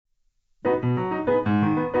Welcome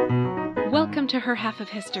to Her Half of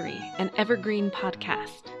History, an evergreen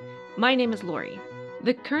podcast. My name is Lori.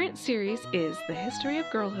 The current series is The History of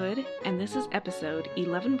Girlhood, and this is episode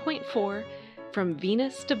 11.4, From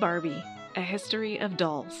Venus to Barbie, A History of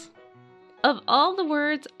Dolls. Of all the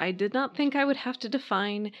words I did not think I would have to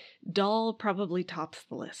define, doll probably tops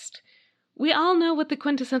the list. We all know what the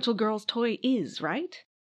quintessential girl's toy is, right?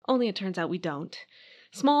 Only it turns out we don't.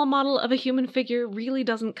 Small model of a human figure really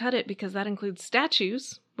doesn't cut it because that includes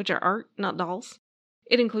statues, which are art, not dolls.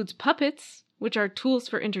 It includes puppets, which are tools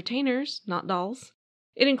for entertainers, not dolls.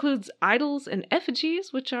 It includes idols and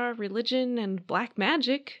effigies, which are religion and black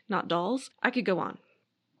magic, not dolls. I could go on.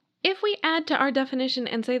 If we add to our definition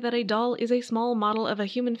and say that a doll is a small model of a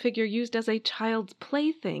human figure used as a child's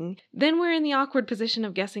plaything, then we're in the awkward position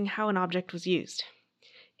of guessing how an object was used.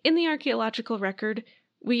 In the archaeological record,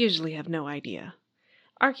 we usually have no idea.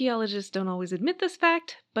 Archaeologists don't always admit this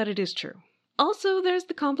fact, but it is true. Also, there's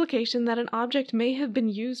the complication that an object may have been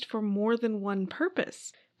used for more than one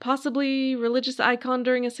purpose. Possibly, religious icon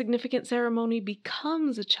during a significant ceremony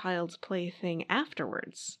becomes a child's plaything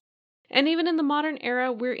afterwards. And even in the modern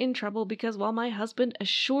era, we're in trouble because while my husband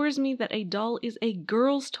assures me that a doll is a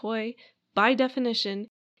girl's toy, by definition,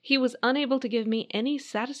 he was unable to give me any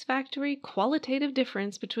satisfactory qualitative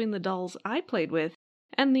difference between the dolls I played with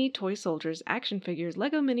and the toy soldiers, action figures,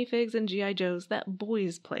 Lego minifigs, and G.I. Joes that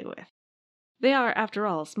boys play with. They are, after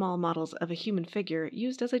all, small models of a human figure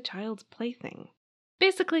used as a child's plaything.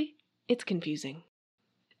 Basically, it's confusing.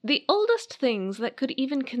 The oldest things that could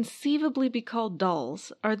even conceivably be called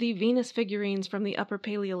dolls are the Venus figurines from the Upper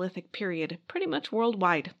Paleolithic period, pretty much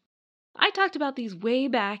worldwide. I talked about these way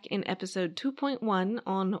back in episode 2.1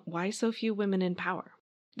 on Why So Few Women in Power.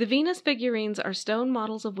 The Venus figurines are stone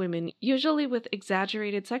models of women, usually with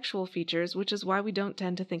exaggerated sexual features, which is why we don't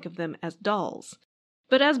tend to think of them as dolls.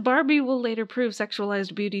 But as Barbie will later prove,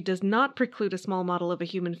 sexualized beauty does not preclude a small model of a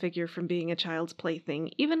human figure from being a child's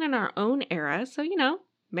plaything, even in our own era, so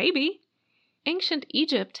maybe. Ancient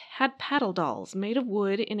Egypt had paddle dolls made of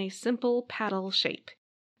wood in a simple paddle shape.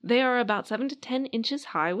 They are about 7 to 10 inches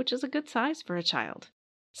high, which is a good size for a child.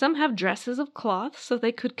 Some have dresses of cloth, so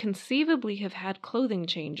they could conceivably have had clothing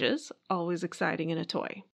changes, always exciting in a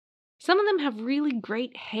toy. Some of them have really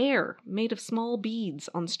great hair made of small beads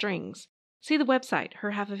on strings. See the website,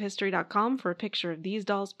 herhalfofhistory.com, for a picture of these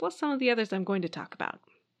dolls, plus some of the others I'm going to talk about.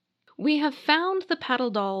 We have found the paddle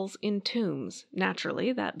dolls in tombs,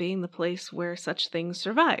 naturally, that being the place where such things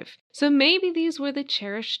survive. So maybe these were the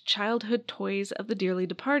cherished childhood toys of the dearly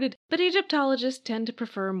departed, but Egyptologists tend to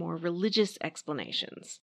prefer more religious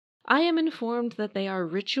explanations. I am informed that they are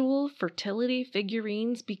ritual fertility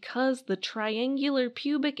figurines because the triangular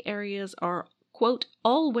pubic areas are, quote,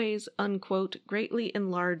 always, unquote, greatly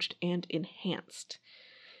enlarged and enhanced.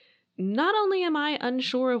 Not only am I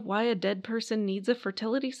unsure of why a dead person needs a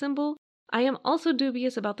fertility symbol, I am also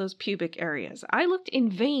dubious about those pubic areas. I looked in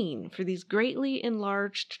vain for these greatly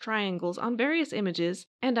enlarged triangles on various images,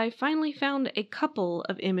 and I finally found a couple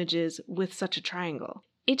of images with such a triangle.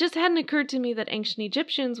 It just hadn't occurred to me that ancient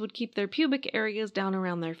Egyptians would keep their pubic areas down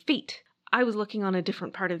around their feet. I was looking on a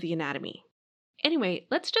different part of the anatomy. Anyway,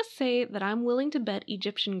 let's just say that I'm willing to bet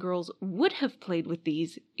Egyptian girls would have played with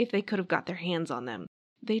these if they could have got their hands on them.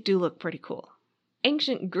 They do look pretty cool.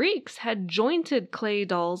 Ancient Greeks had jointed clay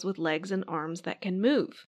dolls with legs and arms that can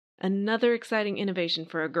move. Another exciting innovation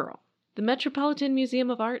for a girl. The Metropolitan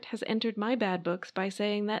Museum of Art has entered my bad books by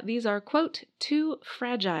saying that these are, quote, too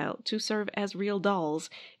fragile to serve as real dolls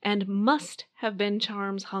and must have been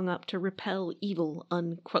charms hung up to repel evil,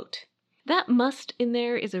 unquote. That must in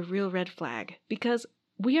there is a real red flag because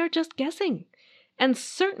we are just guessing. And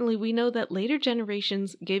certainly we know that later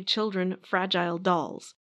generations gave children fragile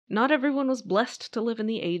dolls. Not everyone was blessed to live in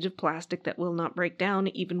the age of plastic that will not break down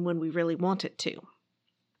even when we really want it to.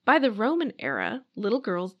 By the Roman era, little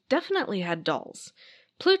girls definitely had dolls.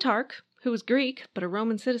 Plutarch, who was Greek but a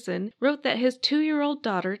Roman citizen, wrote that his 2-year-old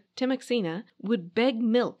daughter, Timoxena, would beg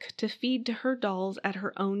milk to feed to her dolls at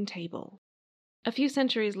her own table. A few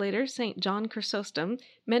centuries later, St. John Chrysostom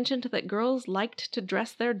mentioned that girls liked to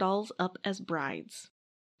dress their dolls up as brides.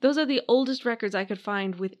 Those are the oldest records I could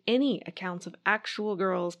find with any accounts of actual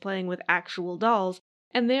girls playing with actual dolls,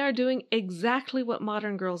 and they are doing exactly what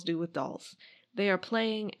modern girls do with dolls. They are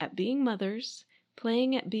playing at being mothers,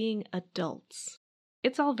 playing at being adults.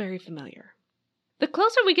 It's all very familiar. The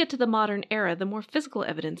closer we get to the modern era, the more physical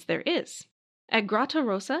evidence there is. At Grotta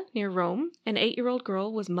Rossa, near Rome, an 8-year-old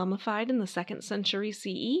girl was mummified in the 2nd century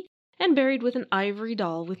CE and buried with an ivory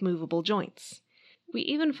doll with movable joints. We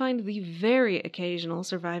even find the very occasional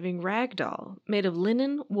surviving rag doll, made of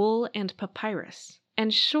linen, wool, and papyrus.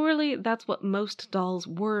 and surely that's what most dolls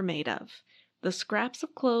were made of. The scraps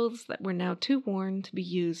of clothes that were now too worn to be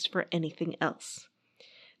used for anything else.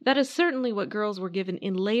 That is certainly what girls were given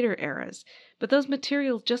in later eras, but those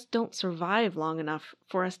materials just don't survive long enough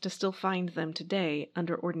for us to still find them today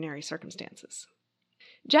under ordinary circumstances.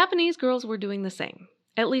 Japanese girls were doing the same,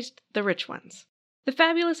 at least the rich ones. The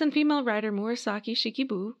fabulous and female writer Murasaki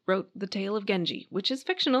Shikibu wrote The Tale of Genji, which is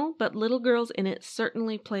fictional, but little girls in it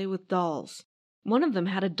certainly play with dolls. One of them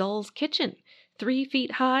had a doll's kitchen, 3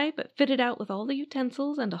 feet high, but fitted out with all the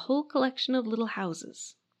utensils and a whole collection of little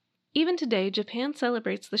houses. Even today, Japan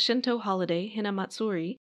celebrates the Shinto holiday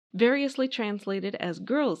Hinamatsuri, variously translated as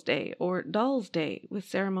Girls' Day or Dolls' Day, with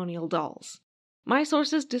ceremonial dolls. My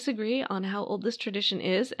sources disagree on how old this tradition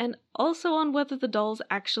is, and also on whether the dolls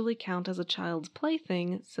actually count as a child's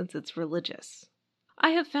plaything since it's religious. I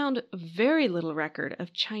have found very little record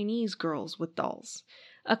of Chinese girls with dolls.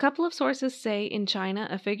 A couple of sources say in China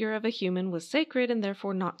a figure of a human was sacred and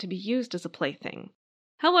therefore not to be used as a plaything.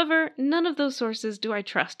 However, none of those sources do I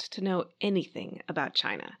trust to know anything about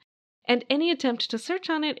China. And any attempt to search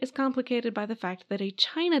on it is complicated by the fact that a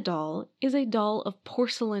China doll is a doll of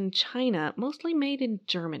porcelain china, mostly made in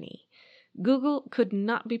Germany. Google could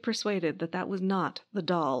not be persuaded that that was not the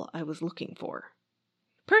doll I was looking for.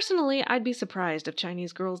 Personally, I'd be surprised if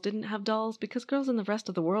Chinese girls didn't have dolls because girls in the rest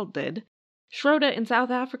of the world did. Schroeder in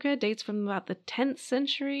South Africa dates from about the 10th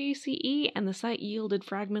century CE, and the site yielded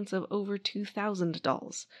fragments of over 2,000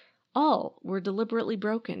 dolls. All were deliberately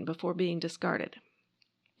broken before being discarded.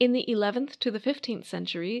 In the 11th to the 15th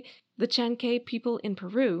century, the Chankay people in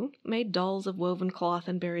Peru made dolls of woven cloth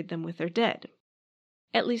and buried them with their dead.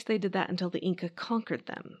 At least they did that until the Inca conquered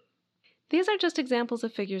them. These are just examples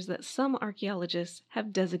of figures that some archaeologists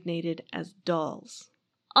have designated as dolls.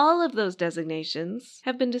 All of those designations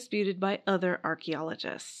have been disputed by other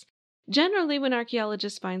archaeologists. Generally, when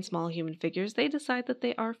archaeologists find small human figures, they decide that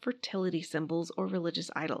they are fertility symbols or religious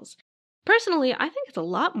idols. Personally, I think it's a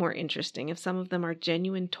lot more interesting if some of them are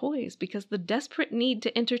genuine toys, because the desperate need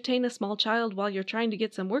to entertain a small child while you're trying to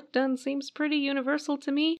get some work done seems pretty universal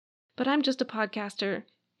to me, but I'm just a podcaster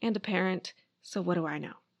and a parent, so what do I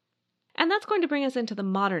know? And that's going to bring us into the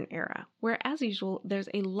modern era, where, as usual, there's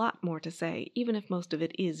a lot more to say, even if most of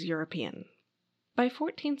it is European. By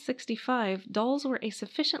 1465, dolls were a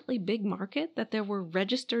sufficiently big market that there were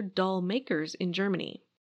registered doll makers in Germany.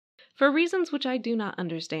 For reasons which I do not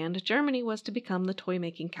understand, Germany was to become the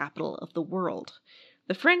toy-making capital of the world.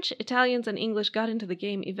 The French, Italians, and English got into the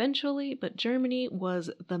game eventually, but Germany was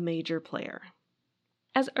the major player.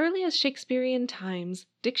 As early as Shakespearean times,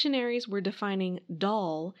 dictionaries were defining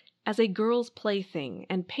doll as a girl's plaything,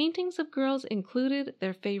 and paintings of girls included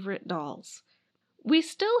their favorite dolls. We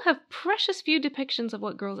still have precious few depictions of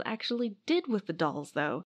what girls actually did with the dolls,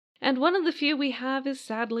 though, and one of the few we have is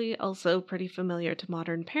sadly also pretty familiar to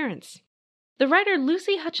modern parents. The writer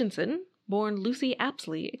Lucy Hutchinson, born Lucy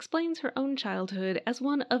Apsley, explains her own childhood as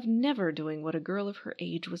one of never doing what a girl of her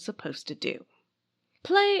age was supposed to do.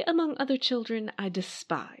 Play among other children I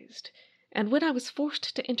despised, and when I was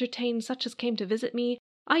forced to entertain such as came to visit me,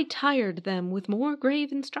 I tired them with more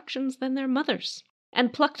grave instructions than their mothers,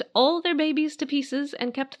 and plucked all their babies to pieces,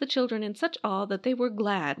 and kept the children in such awe that they were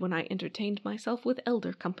glad when I entertained myself with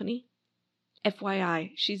elder company.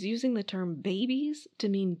 FYI, she's using the term babies to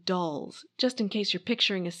mean dolls, just in case you're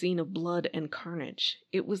picturing a scene of blood and carnage.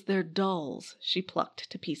 It was their dolls she plucked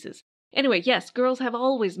to pieces. Anyway, yes, girls have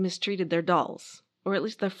always mistreated their dolls, or at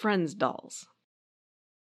least their friends' dolls.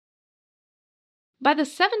 By the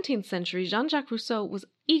 17th century, Jean-Jacques Rousseau was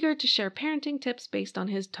eager to share parenting tips based on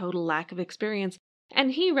his total lack of experience,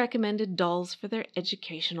 and he recommended dolls for their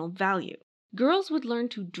educational value. Girls would learn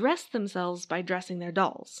to dress themselves by dressing their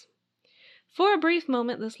dolls. For a brief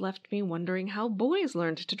moment, this left me wondering how boys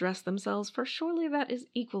learned to dress themselves, for surely that is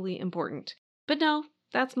equally important. But no,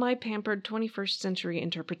 that's my pampered 21st century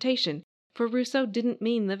interpretation, for Rousseau didn't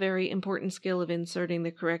mean the very important skill of inserting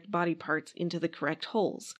the correct body parts into the correct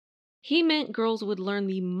holes. He meant girls would learn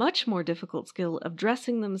the much more difficult skill of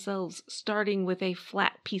dressing themselves starting with a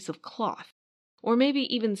flat piece of cloth, or maybe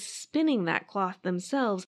even spinning that cloth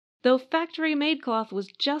themselves, though factory-made cloth was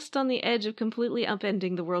just on the edge of completely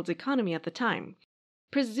upending the world's economy at the time.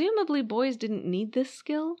 Presumably boys didn't need this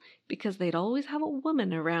skill because they'd always have a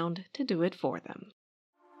woman around to do it for them.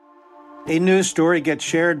 A news story gets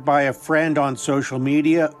shared by a friend on social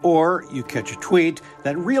media, or you catch a tweet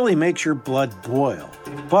that really makes your blood boil.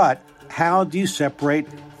 But how do you separate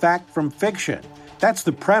fact from fiction? That's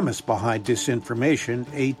the premise behind Disinformation,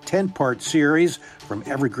 a 10-part series from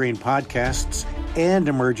Evergreen Podcasts and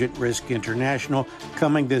Emergent Risk International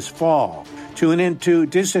coming this fall. Tune into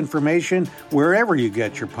Disinformation wherever you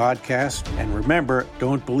get your podcasts. And remember,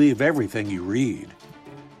 don't believe everything you read.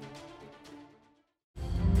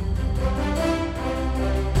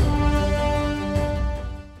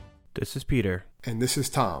 This is Peter. And this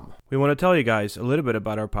is Tom. We want to tell you guys a little bit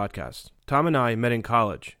about our podcast. Tom and I met in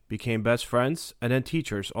college, became best friends, and then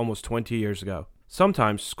teachers almost 20 years ago.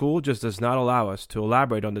 Sometimes school just does not allow us to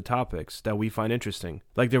elaborate on the topics that we find interesting,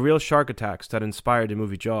 like the real shark attacks that inspired the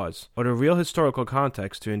movie Jaws, or the real historical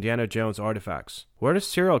context to Indiana Jones artifacts. Where does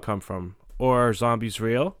cereal come from? Or are zombies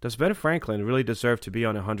real? Does Ben Franklin really deserve to be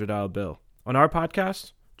on a $100 bill? On our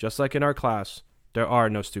podcast, just like in our class, there are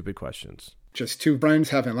no stupid questions. Just two friends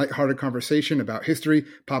having a lighthearted conversation about history,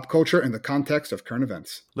 pop culture, and the context of current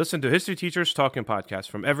events. Listen to History Teachers Talking Podcast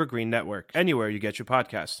from Evergreen Network, anywhere you get your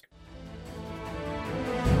podcasts.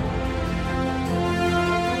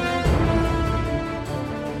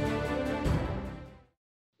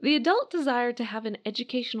 The adult desire to have an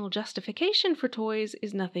educational justification for toys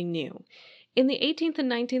is nothing new. In the 18th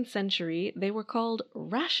and 19th century, they were called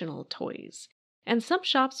rational toys, and some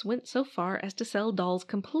shops went so far as to sell dolls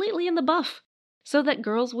completely in the buff, so that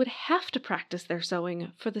girls would have to practice their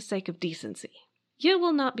sewing for the sake of decency. You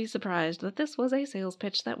will not be surprised that this was a sales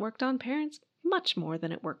pitch that worked on parents much more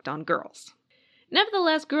than it worked on girls.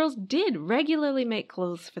 Nevertheless, girls did regularly make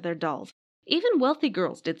clothes for their dolls. Even wealthy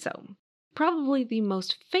girls did so. Probably the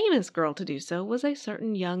most famous girl to do so was a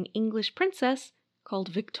certain young English princess called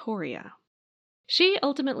Victoria. She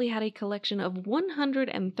ultimately had a collection of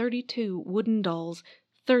 132 wooden dolls,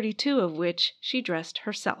 32 of which she dressed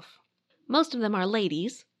herself. Most of them are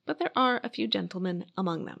ladies, but there are a few gentlemen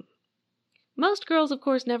among them. Most girls, of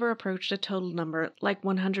course, never approached a total number like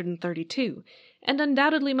 132, and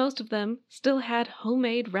undoubtedly most of them still had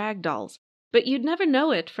homemade rag dolls. But you'd never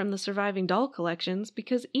know it from the surviving doll collections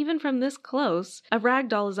because even from this close, a rag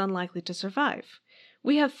doll is unlikely to survive.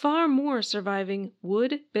 We have far more surviving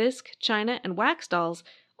wood, bisque, china, and wax dolls,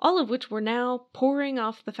 all of which were now pouring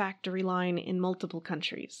off the factory line in multiple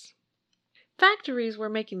countries. Factories were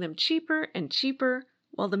making them cheaper and cheaper,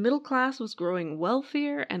 while the middle class was growing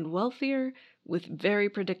wealthier and wealthier with very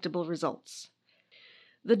predictable results.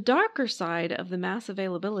 The darker side of the mass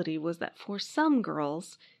availability was that for some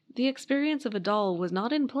girls, the experience of a doll was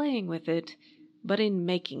not in playing with it, but in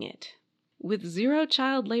making it. With zero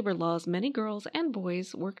child labor laws, many girls and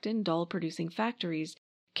boys worked in doll-producing factories,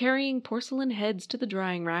 carrying porcelain heads to the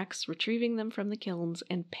drying racks, retrieving them from the kilns,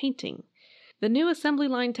 and painting. The new assembly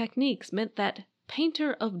line techniques meant that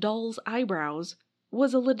painter of dolls' eyebrows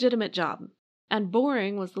was a legitimate job, and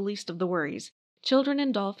boring was the least of the worries. Children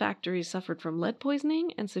in doll factories suffered from lead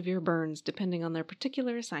poisoning and severe burns, depending on their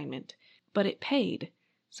particular assignment, but it paid,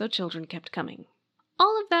 so children kept coming.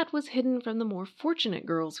 All of that was hidden from the more fortunate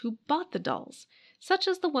girls who bought the dolls, such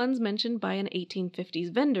as the ones mentioned by an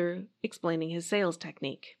 1850s vendor explaining his sales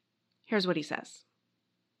technique. Here's what he says.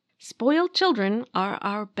 Spoiled children are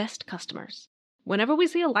our best customers. Whenever we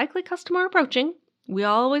see a likely customer approaching, we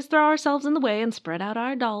always throw ourselves in the way and spread out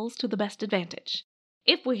our dolls to the best advantage.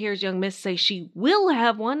 If we hears young miss say she will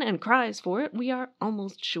have one and cries for it, we are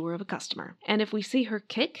almost sure of a customer. And if we see her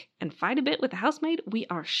kick and fight a bit with the housemaid, we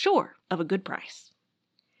are sure of a good price.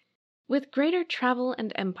 With greater travel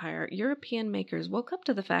and empire, European makers woke up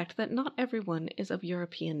to the fact that not everyone is of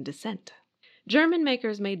European descent. German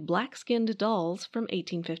makers made black-skinned dolls from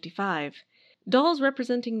 1855. Dolls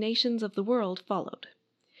representing nations of the world followed.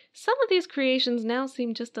 Some of these creations now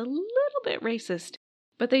seem just a little bit racist,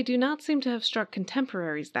 but they do not seem to have struck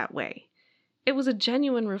contemporaries that way. It was a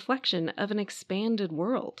genuine reflection of an expanded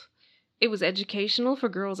world. It was educational for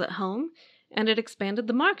girls at home, and it expanded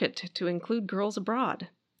the market to include girls abroad.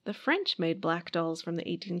 The French made black dolls from the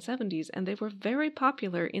 1870s, and they were very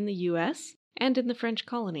popular in the U.S. and in the French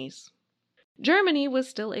colonies. Germany was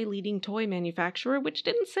still a leading toy manufacturer, which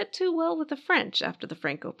didn't sit too well with the French after the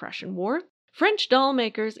Franco-Prussian War. French doll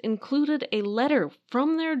makers included a letter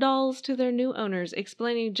from their dolls to their new owners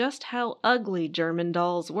explaining just how ugly German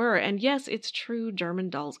dolls were. And yes, it's true, German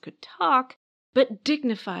dolls could talk, but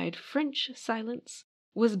dignified French silence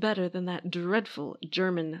was better than that dreadful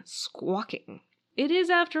German squawking. It is,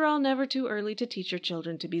 after all, never too early to teach your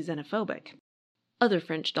children to be xenophobic. Other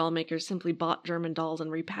French doll makers simply bought German dolls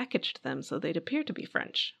and repackaged them so they'd appear to be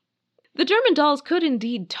French. The German dolls could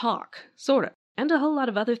indeed talk, sort of, and a whole lot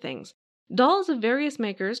of other things. Dolls of various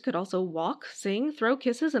makers could also walk, sing, throw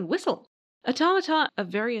kisses, and whistle. Automata of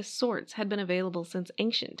various sorts had been available since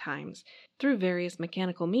ancient times, through various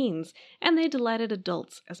mechanical means, and they delighted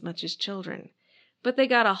adults as much as children. But they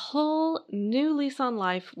got a whole new lease on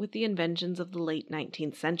life with the inventions of the late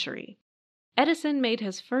 19th century. Edison made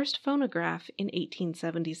his first phonograph in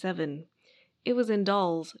 1877. It was in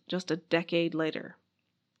dolls just a decade later.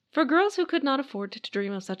 For girls who could not afford to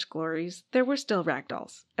dream of such glories, there were still rag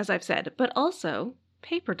dolls, as I've said, but also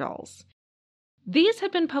paper dolls. These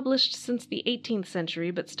had been published since the 18th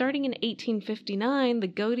century, but starting in 1859, the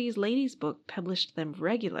Godey's Ladies Book published them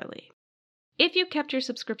regularly. If you kept your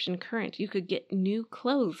subscription current, you could get new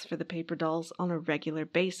clothes for the paper dolls on a regular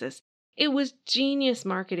basis. It was genius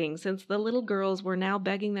marketing, since the little girls were now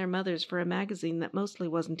begging their mothers for a magazine that mostly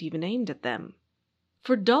wasn't even aimed at them.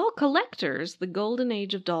 For doll collectors, the golden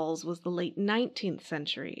age of dolls was the late 19th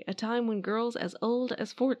century, a time when girls as old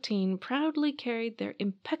as 14 proudly carried their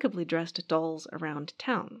impeccably dressed dolls around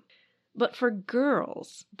town. But for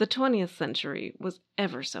girls, the 20th century was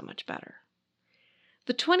ever so much better.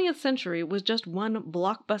 The 20th century was just one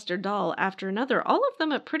blockbuster doll after another, all of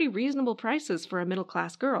them at pretty reasonable prices for a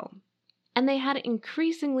middle-class girl. And they had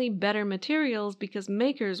increasingly better materials because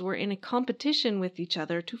makers were in a competition with each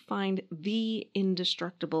other to find the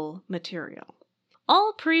indestructible material.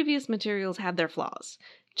 All previous materials had their flaws.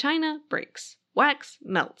 China breaks. Wax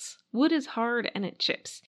melts. Wood is hard and it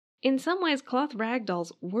chips. In some ways, cloth rag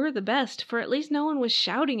dolls were the best, for at least no one was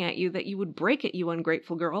shouting at you that you would break it, you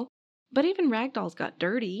ungrateful girl. But even rag dolls got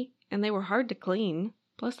dirty, and they were hard to clean.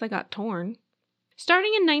 Plus, they got torn.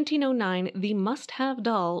 Starting in 1909, the must-have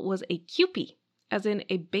doll was a Cupie, as in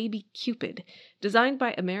a baby Cupid, designed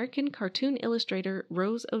by American cartoon illustrator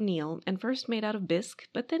Rose O'Neal and first made out of bisque,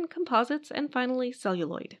 but then composites and finally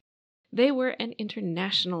celluloid. They were an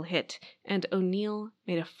international hit, and O'Neal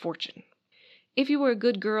made a fortune. If you were a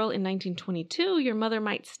good girl in 1922, your mother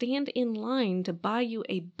might stand in line to buy you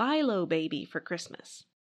a Bilo baby for Christmas.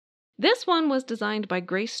 This one was designed by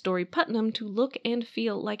Grace Story Putnam to look and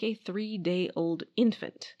feel like a 3-day-old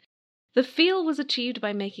infant. The feel was achieved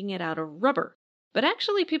by making it out of rubber, but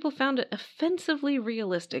actually people found it offensively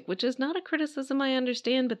realistic, which is not a criticism I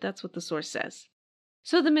understand, but that's what the source says.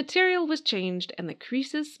 So the material was changed and the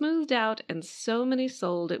creases smoothed out, and so many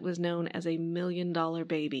sold it was known as a $1 million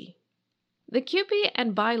baby. The Cupie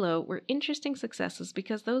and Bilo were interesting successes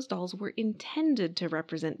because those dolls were intended to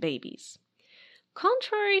represent babies.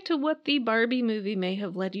 Contrary to what the Barbie movie may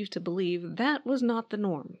have led you to believe, that was not the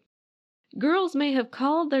norm. Girls may have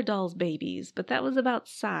called their dolls babies, but that was about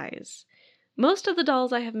size. Most of the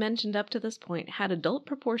dolls I have mentioned up to this point had adult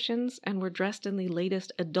proportions and were dressed in the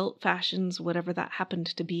latest adult fashions, whatever that happened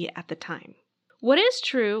to be at the time. What is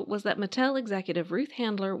true was that Mattel executive Ruth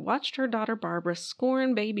Handler watched her daughter Barbara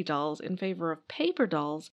scorn baby dolls in favor of paper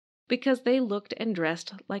dolls because they looked and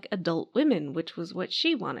dressed like adult women, which was what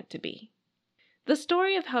she wanted to be. The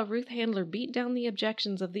story of how Ruth Handler beat down the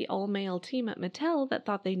objections of the all-male team at Mattel that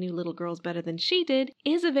thought they knew little girls better than she did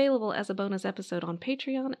is available as a bonus episode on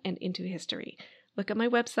Patreon and Into History. Look at my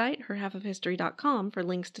website, herhalfofhistory.com, for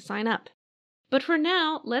links to sign up. But for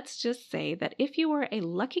now, let's just say that if you were a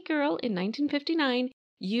lucky girl in 1959,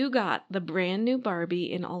 you got the brand new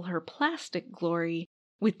Barbie in all her plastic glory,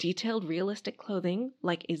 with detailed realistic clothing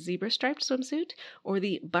like a zebra-striped swimsuit, or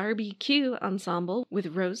the Barbie Q ensemble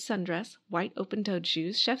with rose sundress, white open-toed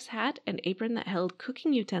shoes, chef's hat, and apron that held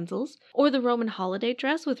cooking utensils, or the Roman holiday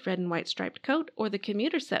dress with red and white striped coat, or the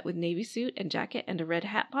commuter set with navy suit and jacket and a red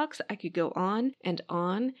hat box. I could go on and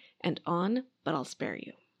on and on, but I'll spare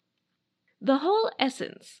you. The whole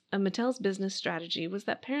essence of Mattel's business strategy was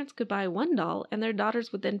that parents could buy one doll and their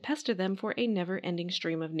daughters would then pester them for a never-ending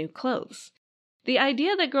stream of new clothes. The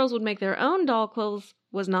idea that girls would make their own doll clothes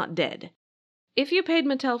was not dead. If you paid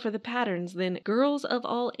Mattel for the patterns, then girls of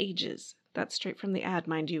all ages, that's straight from the ad,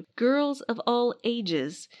 mind you, girls of all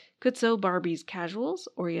ages could sew Barbie's casuals,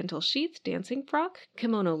 oriental sheath, dancing frock,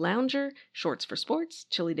 kimono lounger, shorts for sports,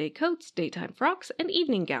 chilly day coats, daytime frocks, and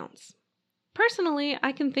evening gowns. Personally,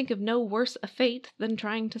 I can think of no worse a fate than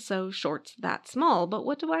trying to sew shorts that small, but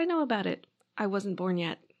what do I know about it? I wasn't born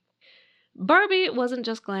yet. Barbie wasn't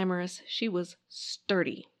just glamorous, she was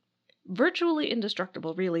sturdy. Virtually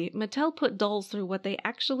indestructible, really, Mattel put dolls through what they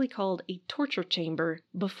actually called a torture chamber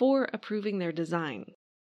before approving their design.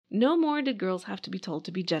 No more did girls have to be told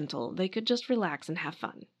to be gentle, they could just relax and have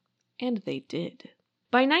fun. And they did.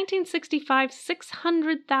 By 1965,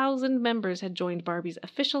 600,000 members had joined Barbie's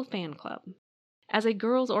official fan club. As a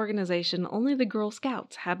girls' organization, only the Girl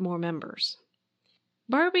Scouts had more members.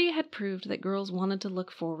 Barbie had proved that girls wanted to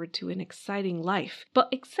look forward to an exciting life, but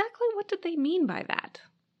exactly what did they mean by that?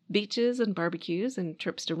 Beaches and barbecues and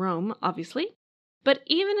trips to Rome, obviously. But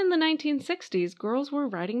even in the 1960s, girls were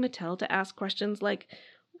writing Mattel to ask questions like,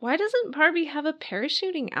 why doesn't Barbie have a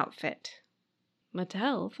parachuting outfit?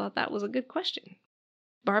 Mattel thought that was a good question.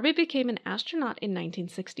 Barbie became an astronaut in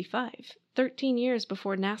 1965, 13 years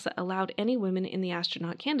before NASA allowed any women in the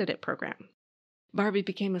astronaut candidate program. Barbie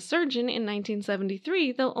became a surgeon in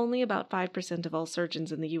 1973, though only about 5% of all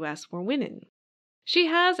surgeons in the U.S. were women. She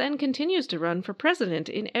has and continues to run for president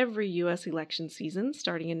in every U.S. election season,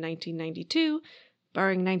 starting in 1992,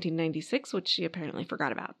 barring 1996, which she apparently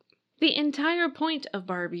forgot about. The entire point of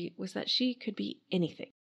Barbie was that she could be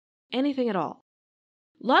anything. Anything at all.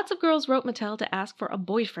 Lots of girls wrote Mattel to ask for a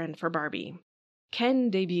boyfriend for Barbie.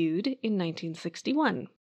 Ken debuted in 1961.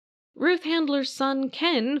 Ruth Handler's son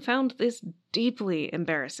Ken found this deeply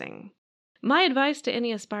embarrassing. My advice to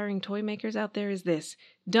any aspiring toy makers out there is this: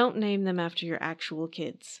 don't name them after your actual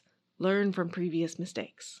kids. Learn from previous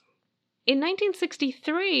mistakes. In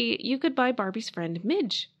 1963, you could buy Barbie's friend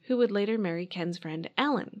Midge, who would later marry Ken's friend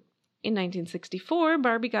Alan. In 1964,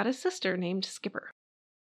 Barbie got a sister named Skipper.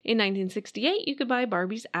 In 1968, you could buy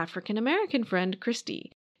Barbie's African-American friend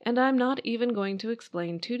Christy, and I'm not even going to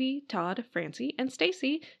explain Tootie, Todd, Francie, and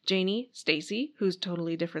Stacy, Janie, Stacy, who's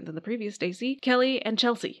totally different than the previous Stacy, Kelly, and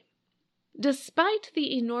Chelsea. Despite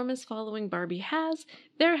the enormous following Barbie has,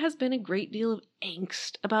 there has been a great deal of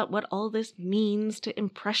angst about what all this means to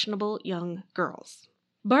impressionable young girls.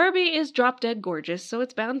 Barbie is drop-dead gorgeous, so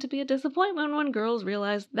it's bound to be a disappointment when girls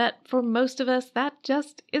realize that for most of us, that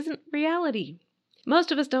just isn't reality.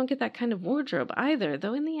 Most of us don't get that kind of wardrobe either,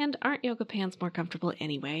 though in the end, aren't yoga pants more comfortable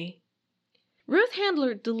anyway? Ruth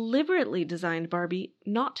Handler deliberately designed Barbie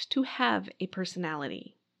not to have a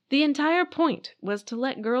personality. The entire point was to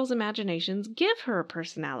let girls' imaginations give her a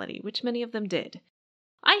personality, which many of them did.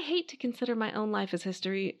 I hate to consider my own life as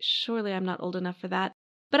history, surely I'm not old enough for that,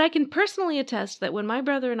 but I can personally attest that when my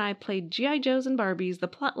brother and I played G.I. Joes and Barbies, the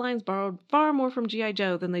plot lines borrowed far more from G.I.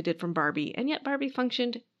 Joe than they did from Barbie, and yet Barbie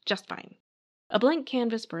functioned just fine. A blank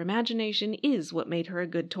canvas for imagination is what made her a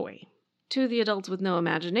good toy. To the adults with no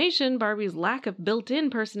imagination, Barbie's lack of built-in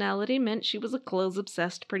personality meant she was a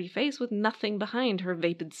clothes-obsessed pretty face with nothing behind her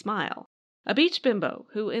vapid smile. A beach bimbo,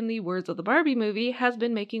 who, in the words of the Barbie movie, has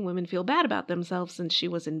been making women feel bad about themselves since she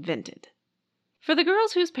was invented. For the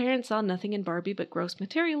girls whose parents saw nothing in Barbie but gross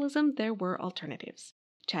materialism, there were alternatives.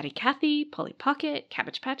 Chatty Cathy, Polly Pocket,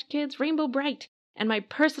 Cabbage Patch Kids, Rainbow Bright, and my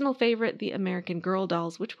personal favorite, the American Girl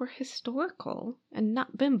dolls, which were historical and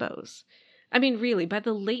not bimbos. I mean, really, by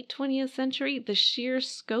the late 20th century, the sheer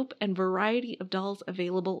scope and variety of dolls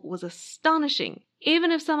available was astonishing,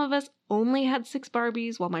 even if some of us only had 6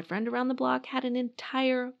 Barbies, while my friend around the block had an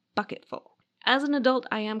entire bucket full. As an adult,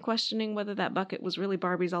 I am questioning whether that bucket was really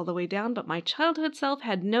Barbies all the way down, but my childhood self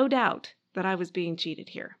had no doubt that I was being cheated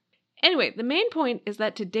here. Anyway, the main point is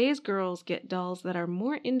that today's girls get dolls that are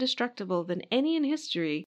more indestructible than any in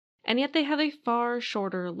history, and yet they have a far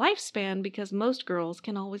shorter lifespan because most girls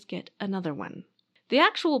can always get another one. The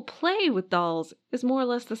actual play with dolls is more or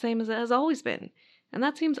less the same as it has always been, and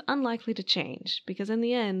that seems unlikely to change, because in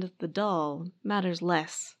the end, the doll matters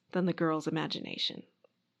less than the girl's imagination.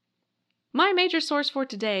 My major source for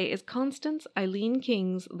today is Constance Eileen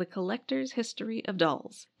King's The Collector's History of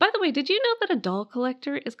Dolls. By the way, did you know that a doll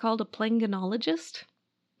collector is called a plangonologist?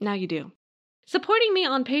 Now you do. Supporting me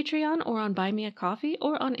on Patreon or on Buy Me a Coffee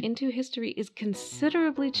or on Into History is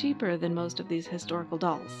considerably cheaper than most of these historical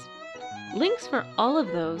dolls. Links for all of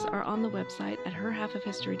those are on the website at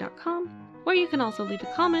herhalfofhistory.com, where you can also leave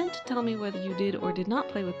a comment to tell me whether you did or did not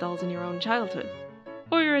play with dolls in your own childhood,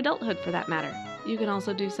 or your adulthood for that matter. You can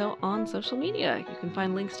also do so on social media. You can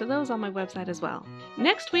find links to those on my website as well.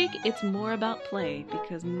 Next week, it's more about play,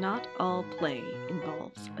 because not all play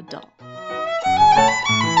involves a doll.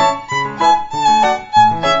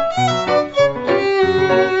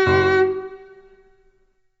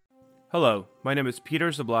 Hello, my name is Peter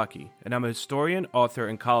Zablocki, and I'm a historian, author,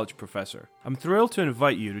 and college professor. I'm thrilled to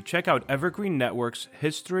invite you to check out Evergreen Network's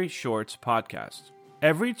History Shorts podcast.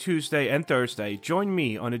 Every Tuesday and Thursday, join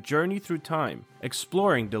me on a journey through time,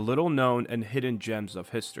 exploring the little-known and hidden gems of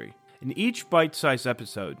history. In each bite-sized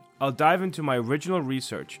episode, I'll dive into my original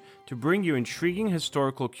research to bring you intriguing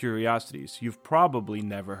historical curiosities you've probably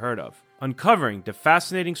never heard of, uncovering the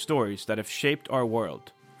fascinating stories that have shaped our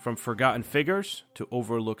world, from forgotten figures to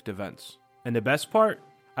overlooked events. And the best part?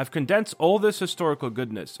 I've condensed all this historical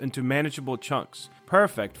goodness into manageable chunks,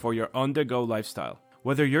 perfect for your on-the-go lifestyle.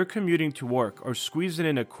 Whether you're commuting to work or squeezing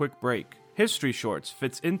in a quick break, History Shorts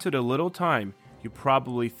fits into the little time you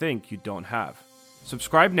probably think you don't have.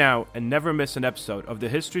 Subscribe now and never miss an episode of the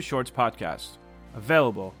History Shorts podcast,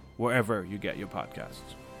 available wherever you get your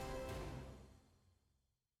podcasts.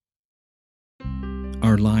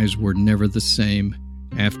 Our lives were never the same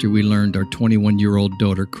after we learned our 21-year-old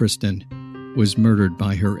daughter, Kristen, was murdered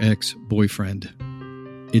by her ex-boyfriend.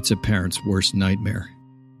 It's a parent's worst nightmare.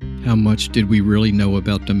 How much did we really know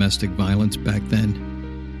about domestic violence back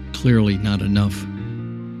then? Clearly not enough.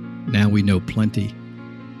 Now we know plenty.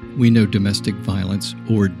 We know domestic violence,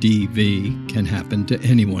 or DV, can happen to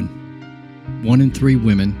anyone. 1 in 3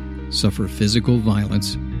 women suffer physical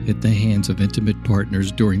violence at the hands of intimate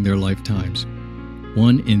partners during their lifetimes.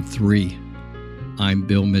 1 in 3. I'm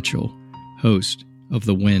Bill Mitchell, host of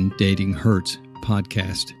the When Dating Hurts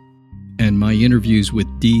podcast, and my interviews with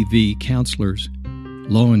DV counselors,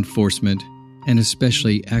 law enforcement, and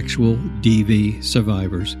especially actual DV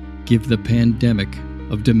survivors give the pandemic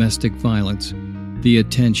of domestic violence the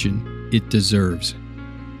attention it deserves.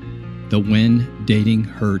 The When Dating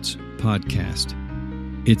Hurts podcast.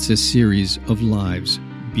 It's a series of lives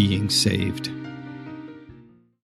being saved.